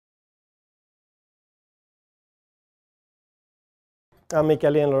I'm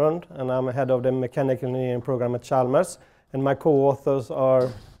Mikael Enlund, and I'm head of the mechanical engineering program at Chalmers. And my co-authors are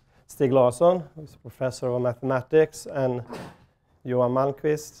Stig Larsson, who's professor of mathematics, and Johan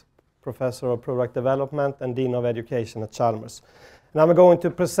Malmqvist, professor of product development and dean of education at Chalmers. And I'm going to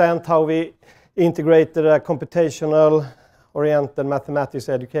present how we integrated a computational-oriented mathematics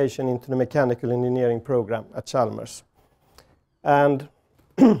education into the mechanical engineering program at Chalmers. And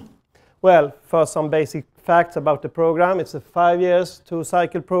well, first some basic facts about the program. It's a 5 years,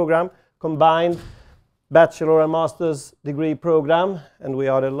 2-cycle program, combined bachelor and master's degree program, and we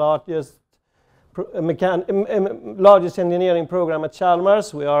are the largest engineering program at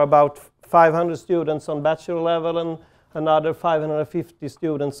Chalmers. We are about 500 students on bachelor level and another 550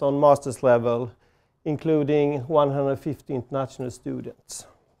 students on master's level, including 150 international students.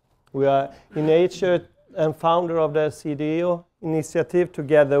 We are initiator and founder of the CDIO initiative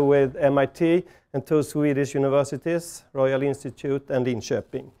together with MIT and 2 Swedish universities, Royal Institute and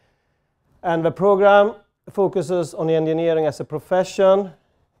Linköping. And the program focuses on engineering as a profession,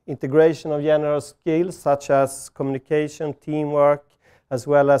 integration of general skills such as communication, teamwork, as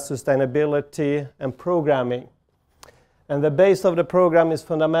well as sustainability and programming. And the base of the program is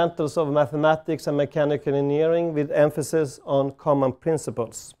fundamentals of mathematics and mechanical engineering with emphasis on common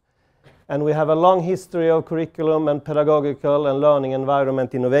principles. And we have a long history of curriculum and pedagogical and learning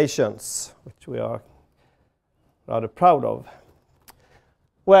environment innovations, which we are rather proud of.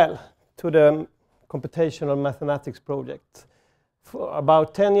 Well, to the computational mathematics project. For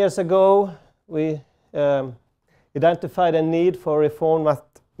about 10 years ago, we identified a need for reformed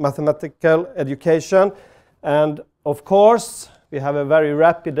mathematical education. And of course, we have a very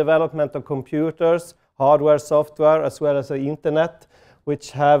rapid development of computers, hardware, software, as well as the internet,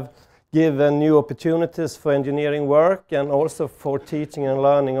 which have given new opportunities for engineering work and also for teaching and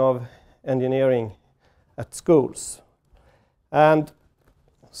learning of engineering at schools. And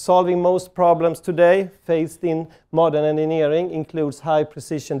solving most problems today faced in modern engineering includes high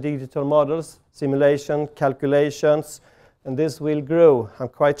precision digital models, simulation, calculations, and this will grow, I'm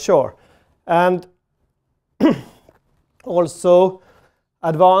quite sure. And also,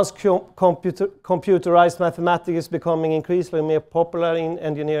 advanced computerized mathematics is becoming increasingly more popular in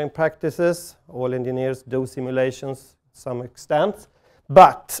engineering practices. All engineers do simulations to some extent.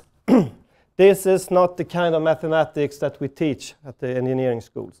 But this is not the kind of mathematics that we teach at the engineering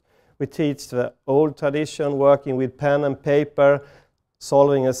schools. We teach the old tradition, working with pen and paper,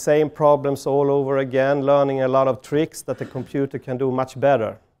 solving the same problems all over again, learning a lot of tricks that the computer can do much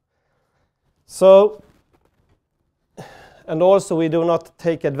better. So, and also we do not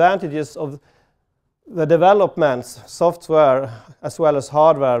take advantages of the developments, software as well as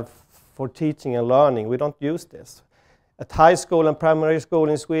hardware for teaching and learning. We don't use this. At high school and primary school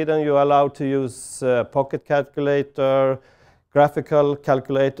in Sweden, you are allowed to use pocket calculator, graphical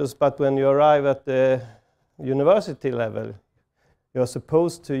calculators, but when you arrive at the university level, you are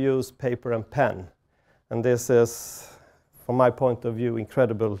supposed to use paper and pen. And this is, from my point of view,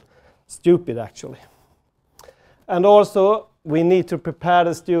 incredibly stupid actually. And also, we need to prepare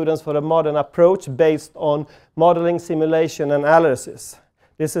the students for a modern approach based on modeling, simulation, and analysis.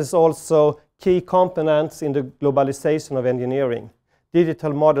 This is also key components in the globalization of engineering.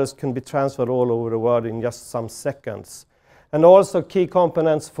 Digital models can be transferred all over the world in just some seconds. And also key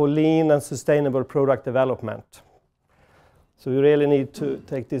components for lean and sustainable product development. So we really need to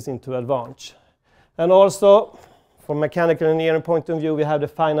take this into advantage. And also, from mechanical engineering point of view, we have the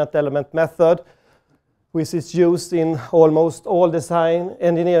finite element method, which is used in almost all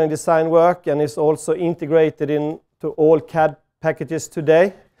engineering design work and is also integrated into all CAD packages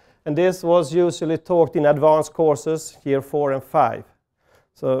today. And this was usually taught in advanced courses, year 4 and 5.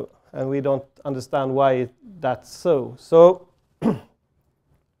 So, and we don't understand why that's so. So,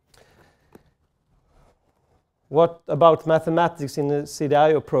 what about mathematics in the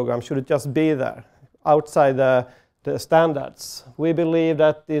CDIO program? Should it just be there, outside the standards? We believe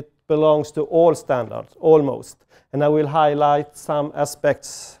that it belongs to all standards, almost. And I will highlight some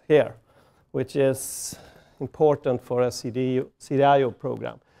aspects here, which is important for a CDIO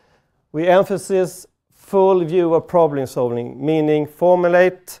program. We emphasize full view of problem solving, meaning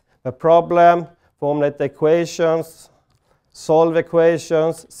formulate a problem, formulate equations, solve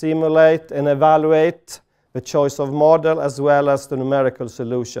equations, simulate and evaluate the choice of model as well as the numerical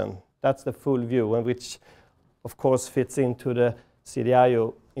solution. That's the full view, and which of course fits into the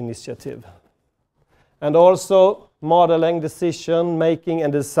CDIO initiative. And also modeling, decision making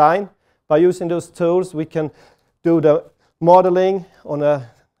and design. By using those tools we can do the modeling on a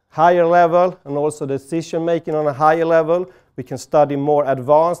higher level and also decision making on a higher level. We can study more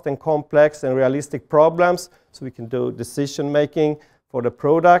advanced and complex and realistic problems, so we can do decision making for the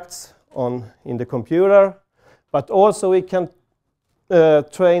products in the computer, but also we can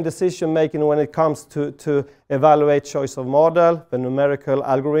train decision making when it comes to evaluate choice of model, the numerical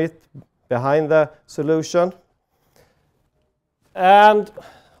algorithm behind the solution. And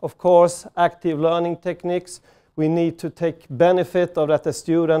of course, active learning techniques. We need to take benefit of that the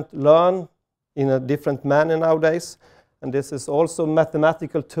student learn in a different manner nowadays. And this is also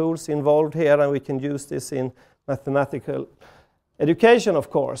mathematical tools involved here, and we can use this in mathematical education, of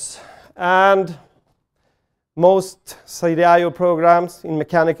course. And most CDIO programs, in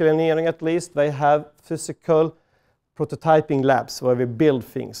mechanical engineering at least, they have physical prototyping labs where we build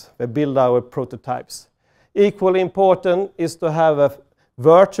things. We build our prototypes. Equally important is to have a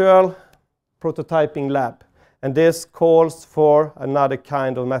virtual prototyping lab. And this calls for another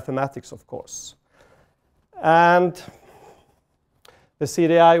kind of mathematics, of course. And the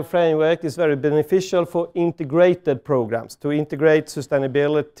CDIO framework is very beneficial for integrated programs, to integrate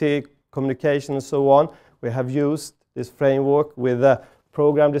sustainability, communication, and so on. We have used this framework with the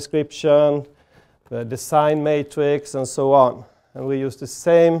program description, the design matrix, and so on. And we use the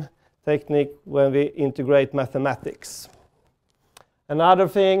same technique when we integrate mathematics. Another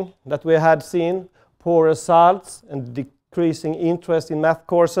thing that we had seen, poor results and decreasing interest in math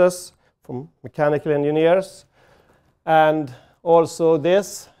courses from mechanical engineers. And also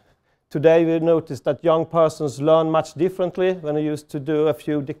this, today we noticed that young persons learn much differently than they used to do a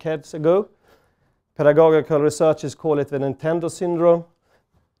few decades ago. Pedagogical researchers call it the Nintendo syndrome.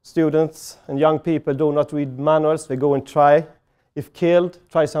 Students and young people do not read manuals, they go and try. If killed,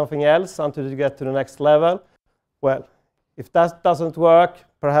 try something else until you get to the next level. Well, if that doesn't work,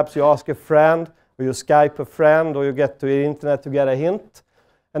 perhaps you ask a friend, or you Skype a friend, or you get to the internet to get a hint.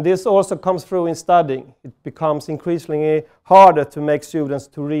 And this also comes through in studying. It becomes increasingly harder to make students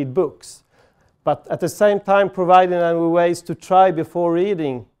to read books. But at the same time, providing them with ways to try before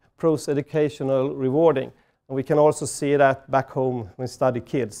reading proves educational rewarding. And we can also see that back home when study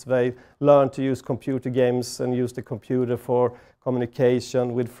kids. They learn to use computer games and use the computer for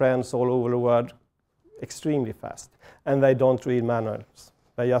communication with friends all over the world extremely fast. And they don't read manuals.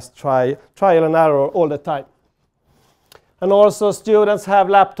 They just trial and error all the time. And also students have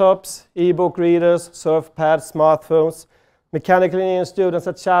laptops, e-book readers, surf pads, smartphones. Mechanical engineering students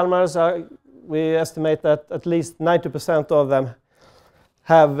at Chalmers, we estimate that at least 90% of them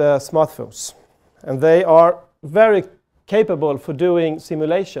have smartphones. And they are very capable for doing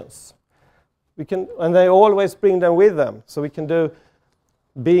simulations. And they always bring them with them. So we can do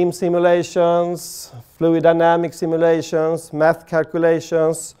beam simulations, fluid dynamic simulations, math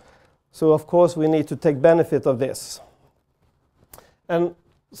calculations. So of course we need to take benefit of this. And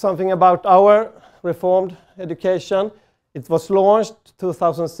something about our reformed education, it was launched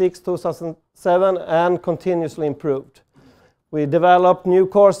 2006, 2007 and continuously improved. We developed new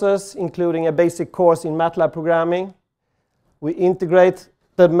courses, including a basic course in MATLAB programming. We integrate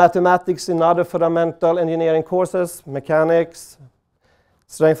the mathematics in other fundamental engineering courses, mechanics,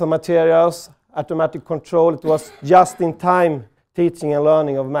 strength of materials, automatic control. It was just-in-time teaching and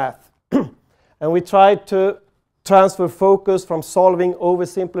learning of math. And we tried to transfer focus from solving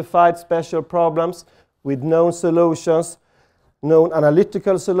oversimplified special problems with known solutions, known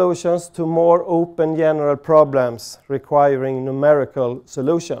analytical solutions, to more open general problems requiring numerical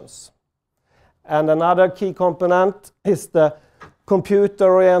solutions. And another key component is the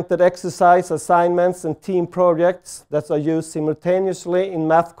computer-oriented exercise assignments and team projects that are used simultaneously in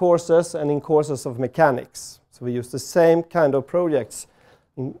math courses and in courses of mechanics. So we use the same kind of projects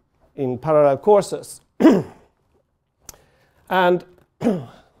in parallel courses. And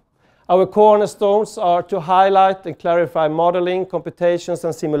our cornerstones are to highlight and clarify modeling, computations,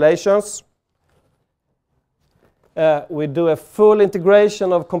 and simulations. We do a full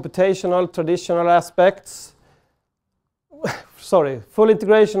integration of computational traditional aspects. Full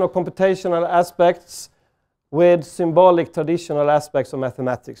integration of computational aspects with symbolic traditional aspects of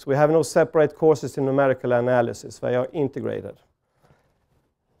mathematics. We have no separate courses in numerical analysis. They are integrated.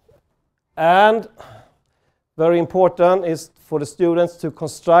 And very important is for the students to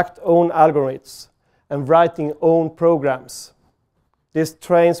construct own algorithms and writing own programs. This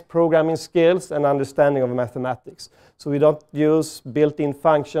trains programming skills and understanding of mathematics. So we don't use built-in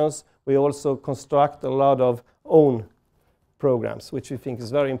functions. We also construct a lot of own programs, which we think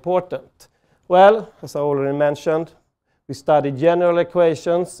is very important. Well, as I already mentioned, we study general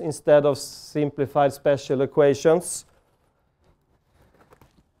equations instead of simplified special equations.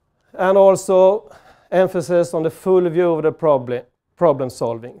 And also emphasis on the full view of the problem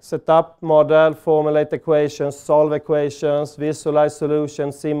solving. Set up, model, formulate equations, solve equations, visualize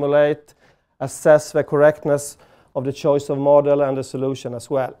solutions, simulate, assess the correctness of the choice of model and the solution as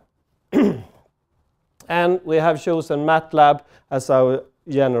well. And we have chosen MATLAB as our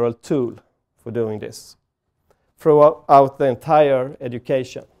general tool for doing this throughout the entire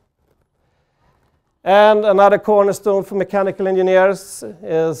education. And another cornerstone for mechanical engineers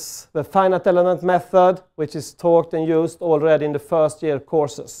is the finite element method, which is taught and used already in the first year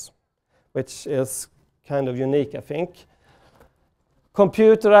courses, which is kind of unique, I think.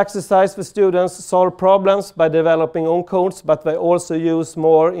 Computer exercise for students solve problems by developing own codes, but they also use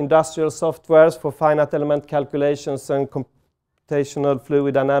more industrial softwares for finite element calculations and computational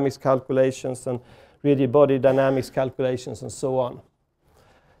fluid dynamics calculations and rigid body dynamics calculations and so on.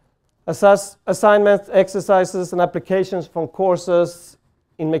 Assignment exercises and applications from courses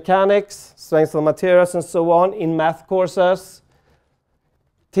in mechanics, strength of materials and so on in math courses.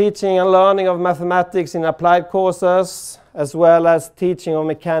 Teaching and learning of mathematics in applied courses, as well as teaching of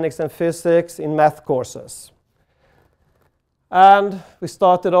mechanics and physics in math courses. And we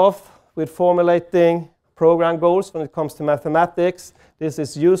started off with formulating program goals when it comes to mathematics. This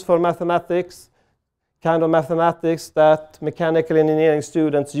is useful mathematics, kind of mathematics that mechanical engineering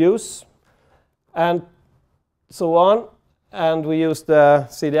students use, and so on. And we use the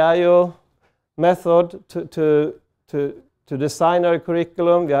CDIO method to design our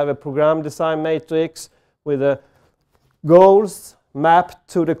curriculum. We have a program design matrix with the goals mapped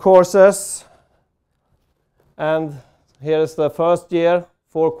to the courses. And here is the first year,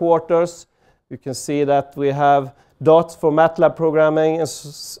 4 quarters. You can see that we have dots for MATLAB programming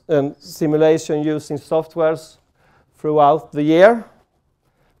and simulation using softwares throughout the year.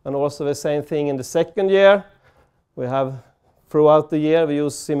 And also the same thing in the second year. We have throughout the year we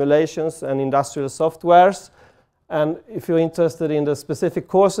use simulations and industrial softwares. And if you're interested in the specific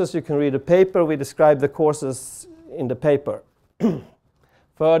courses, you can read the paper. We describe the courses in the paper.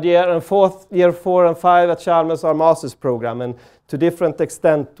 Third year and fourth year 4 and 5 at Chalmers are master's program. And to different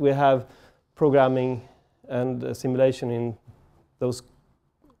extent, we have programming and simulation in those,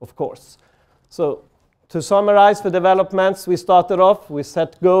 of course. So to summarize the developments, we started off, we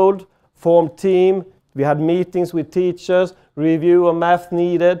set goal, formed team, we had meetings with teachers, review of math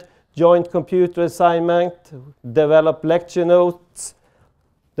needed, joint computer assignment, developed lecture notes,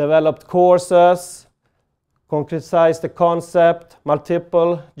 developed courses, concretized the concept,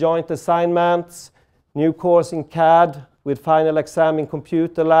 multiple joint assignments, new course in CAD with final exam in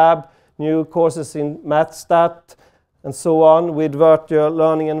computer lab, new courses in MathStat, and so on with virtual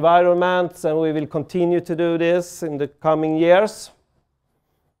learning environments, and we will continue to do this in the coming years.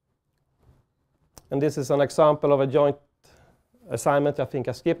 And this is an example of a joint assignment. I think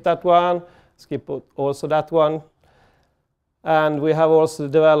I skipped that one, skip also that one. And we have also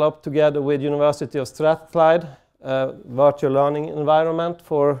developed together with University of Strathclyde a virtual learning environment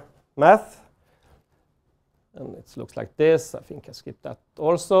for math. And it looks like this. I think I skipped that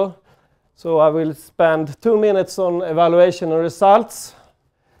also. So I will spend 2 minutes on evaluation and results.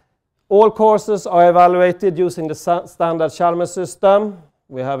 All courses are evaluated using the standard Chalmers system.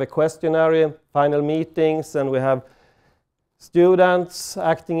 We have a questionnaire, final meetings, and we have students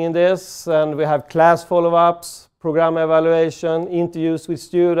acting in this, and we have class follow-ups, program evaluation, interviews with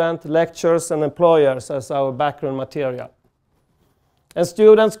students, lectures, and employers as our background material. And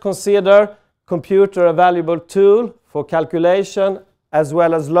students consider computer a valuable tool for calculation as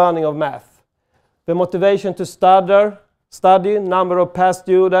well as learning of math. The motivation to study, number of past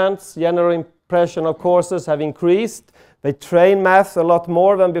students, general impression of courses have increased. They train math a lot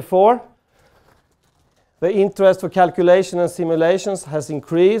more than before. The interest for calculation and simulations has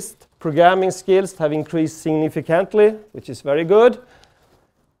increased. Programming skills have increased significantly, which is very good.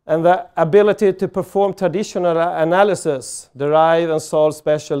 And the ability to perform traditional analysis, derive and solve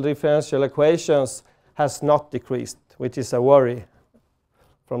special differential equations has not decreased, which is a worry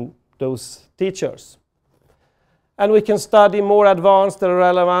from those teachers. And we can study more advanced and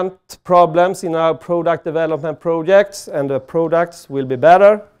relevant problems in our product development projects, and the products will be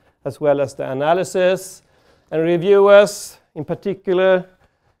better, as well as the analysis. And reviewers, in particular,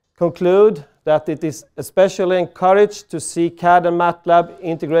 conclude that it is especially encouraged to see CAD and MATLAB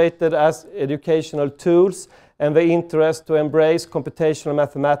integrated as educational tools, and the interest to embrace computational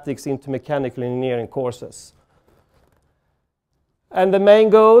mathematics into mechanical engineering courses. And the main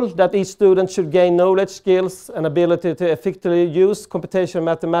goal that each student should gain knowledge, skills, and ability to effectively use computational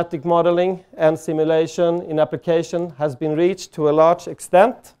mathematics modeling and simulation in application has been reached to a large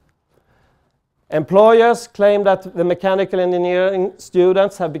extent. Employers claim that the mechanical engineering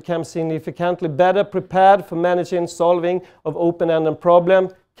students have become significantly better prepared for managing solving of open-ended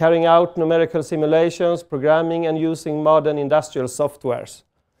problems, carrying out numerical simulations, programming, and using modern industrial softwares.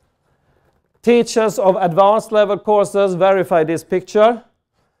 Teachers of advanced level courses verify this picture.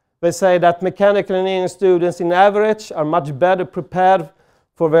 They say that mechanical engineering students in average are much better prepared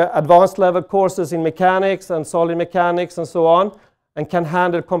for the advanced level courses in mechanics and solid mechanics and so on, and can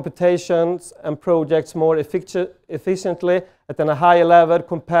handle computations and projects more efficiently at a higher level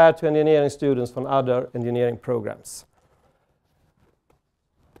compared to engineering students from other engineering programs.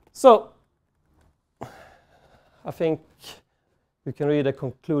 So, I think you can read the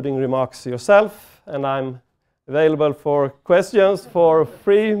concluding remarks yourself, and I'm available for questions for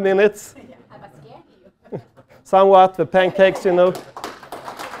 3 minutes. Somewhat, the pancakes, you know.